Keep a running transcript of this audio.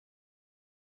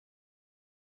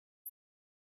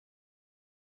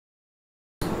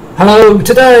Hello,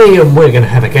 today we're going to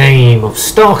have a game of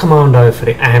Star Commando for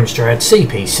the Amstrad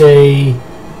CPC.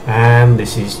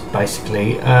 This is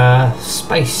basically a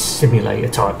space simulator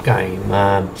type game.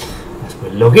 As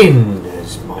we log in,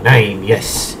 there's my name,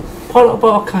 yes. Pilot of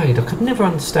Arcade, I could never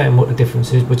understand what the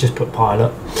difference is, we'll just put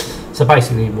pilot. So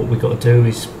basically what we've got to do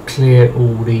is clear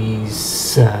all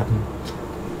these,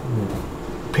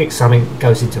 pick something,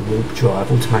 goes into warp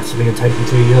drive automatically and take you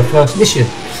to your first mission.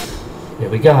 Here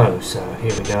we go, so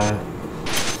here we go.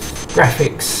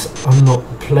 Graphics are not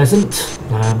pleasant,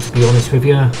 to be honest with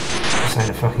you. This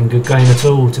ain't a fucking good game at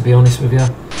all, to be honest with you.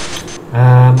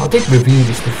 I did review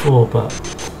this before, but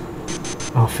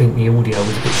I think the audio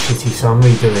was a bit shitty, so I'm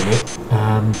redoing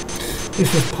it.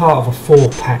 This was part of a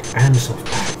 4-pack Amsoft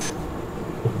pack,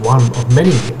 one of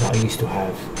many that I used to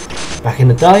have back in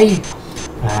the day.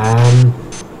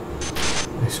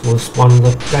 This was one of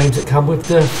the games that come with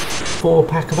the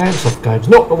 4-pack of Amsoft games,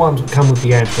 not the ones that come with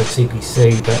the Amstrad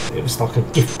CPC, but it was like a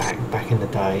gift pack back in the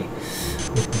day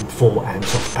with 4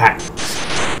 Amsoft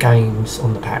packs, games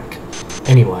on the pack.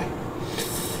 Anyway,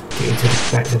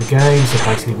 back to the game. So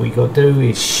basically what you got to do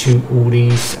is shoot all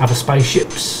these other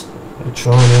spaceships that are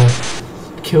trying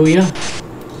to kill you.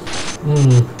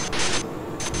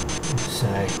 So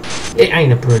it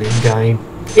ain't a brilliant game.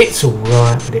 It's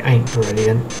alright, but it ain't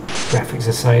brilliant. Graphics,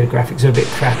 I say, the graphics are a bit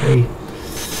crappy.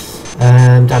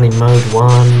 Done in mode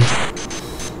 1.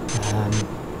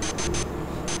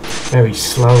 Very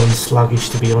slow and sluggish,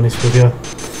 to be honest with you.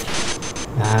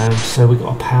 So we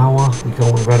got a power. We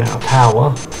don't want to run out of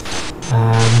power.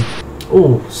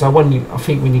 So I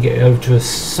think when you get over to a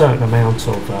certain amount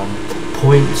of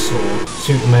points or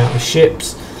certain amount of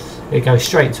ships, it goes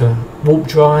straight to warp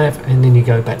drive, and then you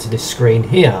go back to this screen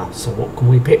here. So what can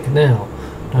we pick now?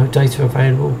 No data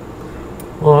available.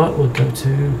 Alright, we'll go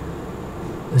to,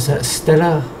 is that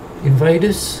Stellar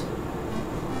Invaders?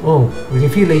 Oh, well,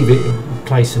 if you leave it, it'll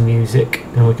play some music,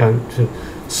 and we'll go to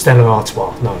Stellar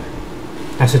Artois. No,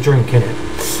 that's a drink, isn't it?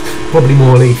 Probably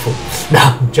more lethal. No,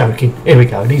 I'm joking. Here we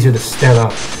go, these are the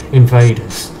Stellar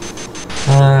Invaders.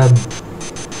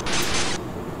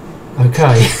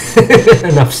 Okay,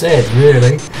 enough said,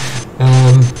 really.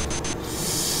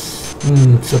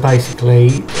 So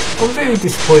basically, I'm very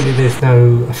disappointed there's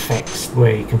no effects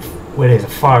where there's a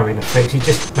firing effect. It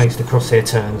just makes the crosshair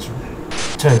turns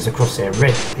the crosshair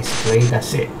red, basically.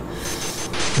 That's it.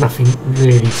 Nothing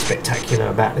really spectacular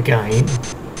about the game.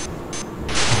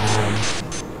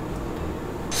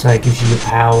 So it gives you your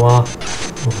power.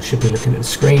 Well, I should be looking at the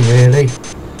screen, really.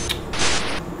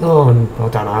 Oh, and I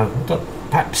don't know.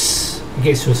 Perhaps it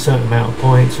gets to a certain amount of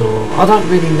points, or I don't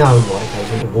really know why it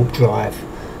goes into warp drive,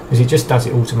 because it just does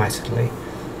it automatically.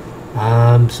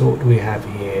 So what do we have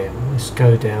here? Let's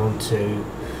go down to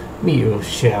meteor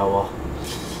shower.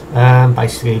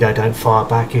 Basically they don't fire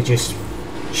back, you're just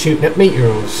shooting at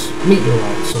meteorites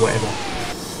or whatever.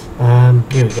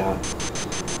 Here we go.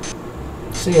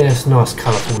 So yeah, it's a nice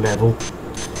colourful level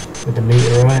with the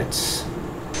meteorites,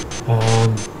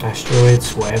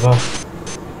 asteroids, whatever.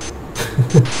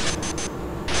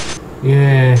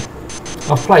 Yeah,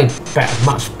 I've played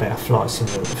much better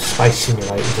space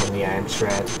simulators on the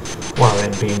Amstrad, one of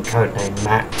them being codenamed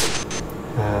Matt.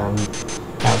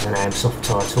 That was an Amsoft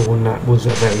title, and that was a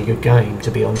very good game,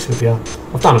 to be honest with you.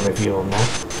 I've done a review on that.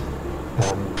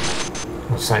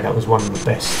 I'd say that was one of the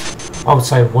best. I would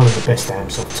say one of the best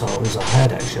Amsoft titles I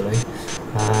had, actually.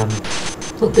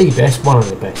 Not the best, one of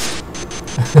the best.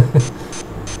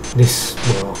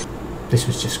 This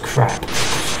was just crap.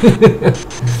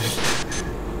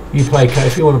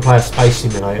 If you want to play a space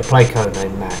simulator, play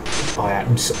codename Matt by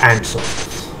Amsoft.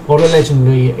 Or the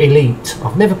legendary Elite.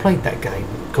 I've never played that game,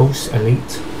 of course,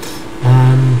 Elite.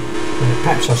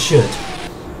 Perhaps I should.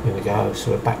 Here we go,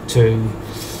 so we're back to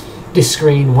this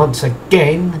screen once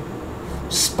again.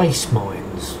 Space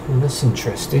mines. Well, that's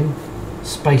interesting.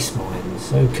 Space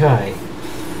mines, okay.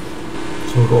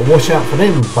 So we've got to watch out for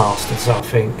them bastards, I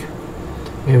think.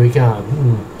 Here we go.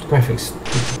 Graphics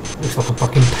looks like a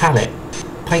fucking palette.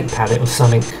 Paint palette or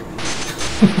something.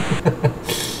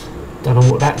 Don't know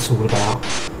what that's all about.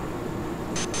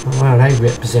 Well, they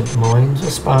represent mines, I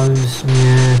suppose.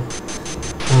 Yeah.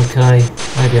 Okay.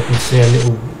 Maybe I can see a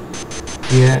little.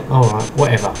 Yeah. All right.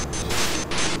 Whatever.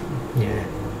 Yeah.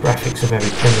 Graphics are very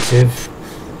primitive.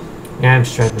 The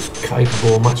Amstrad was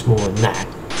capable of much more than that.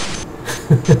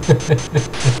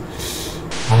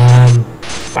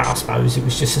 But I suppose it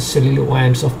was just a silly little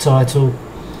Amsoft title.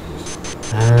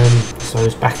 So it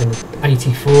was back in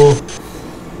 '84.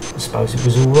 I suppose it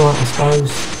was alright, I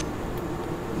suppose.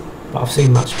 But I've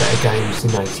seen much better games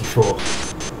than '84.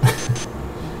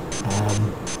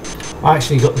 I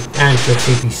actually got the Amstrad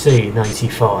CPC in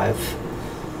 '85,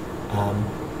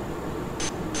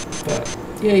 but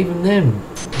yeah, even them,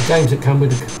 the games that come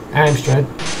with the Amstrad,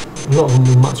 a lot of them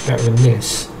were much better than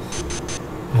this.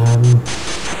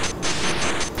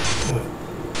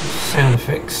 Sound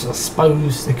effects, I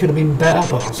suppose they could have been better,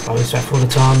 but I suppose that for the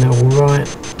time they're alright.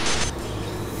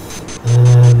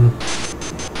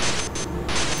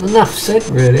 Enough said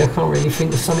really, I can't really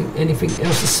think of anything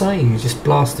else to say. You just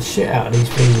blast the shit out of these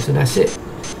things and that's it.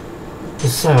 As I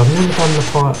say, I've never done the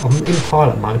pilot, I'm in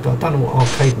pilot mode, but I don't know what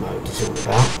arcade mode is all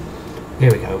about.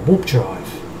 Here we go, warp drive.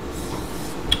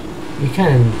 You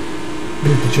can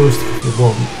move the joystick if you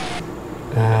want,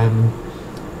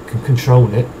 can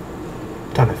control it.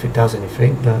 Don't know if it does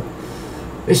anything, but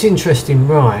it's interesting.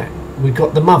 Right, we've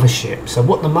got the mothership. So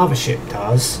what the mothership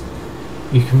does,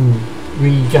 you can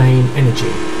regain energy.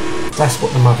 That's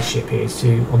what the mothership is. So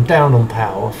I'm down on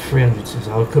power, 300,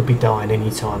 so I could be dying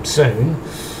anytime soon.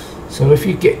 So if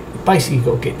you basically you've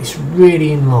got to get this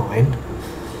really in line,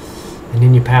 and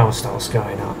then your power starts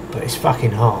going up. But it's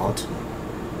fucking hard.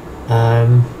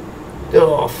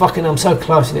 Oh fucking! I'm so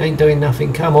close and it ain't doing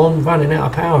nothing. Come on, running out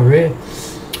of power here.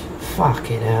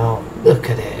 Fucking hell, look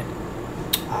at it.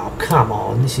 Oh, come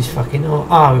on, this is fucking...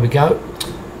 Oh, here we go.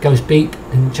 Goes beep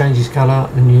and changes colour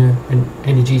and your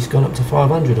energy's gone up to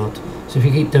 500 odd. So if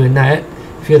you keep doing that,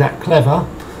 if you're that clever,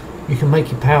 you can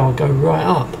make your power go right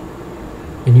up.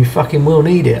 And you fucking will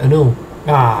need it and all.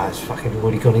 Ah, it's fucking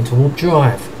already gone into warp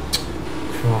drive.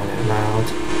 Crying out loud.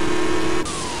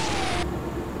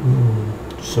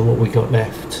 So what we got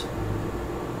left?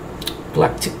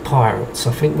 Galactic Pirates,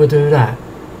 I think we'll do that.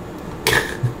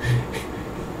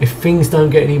 If things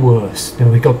don't get any worse, then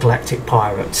we got Galactic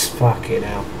Pirates. Fucking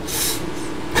hell.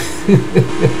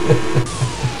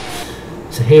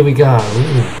 So here we go.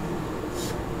 Ooh.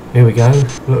 Here we go.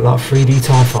 Look like 3D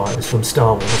TIE fighters from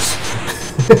Star Wars.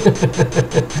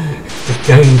 The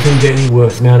game couldn't get any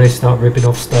worse. Now they start ripping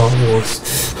off Star Wars.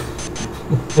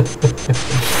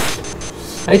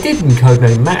 They did in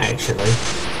Codename Matt actually.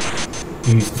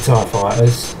 Use the TIE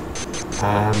fighters.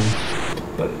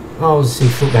 But I obviously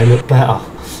thought they looked better.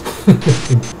 in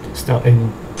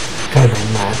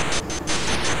Codename Matt.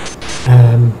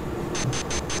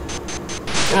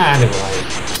 Anyway,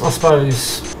 I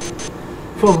suppose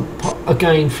from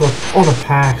again for on a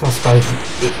pack, I suppose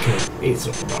it's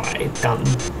alright. It's done.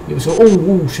 It was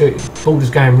all shit. Borders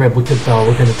going red. We could die.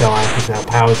 We're gonna die because our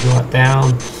power's right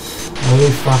down.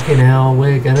 Oh fucking hell,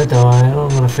 we're gonna die. I'm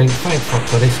gonna think, thank fuck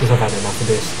for this because I've had enough of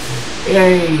this.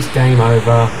 Yay, it's game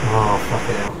over. Oh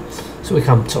fucking hell. So we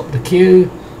come top of the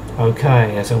queue.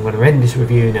 Okay, so I'm going to end this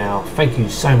review now. Thank you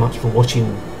so much for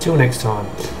watching. Till next time.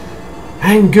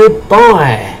 And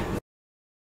goodbye.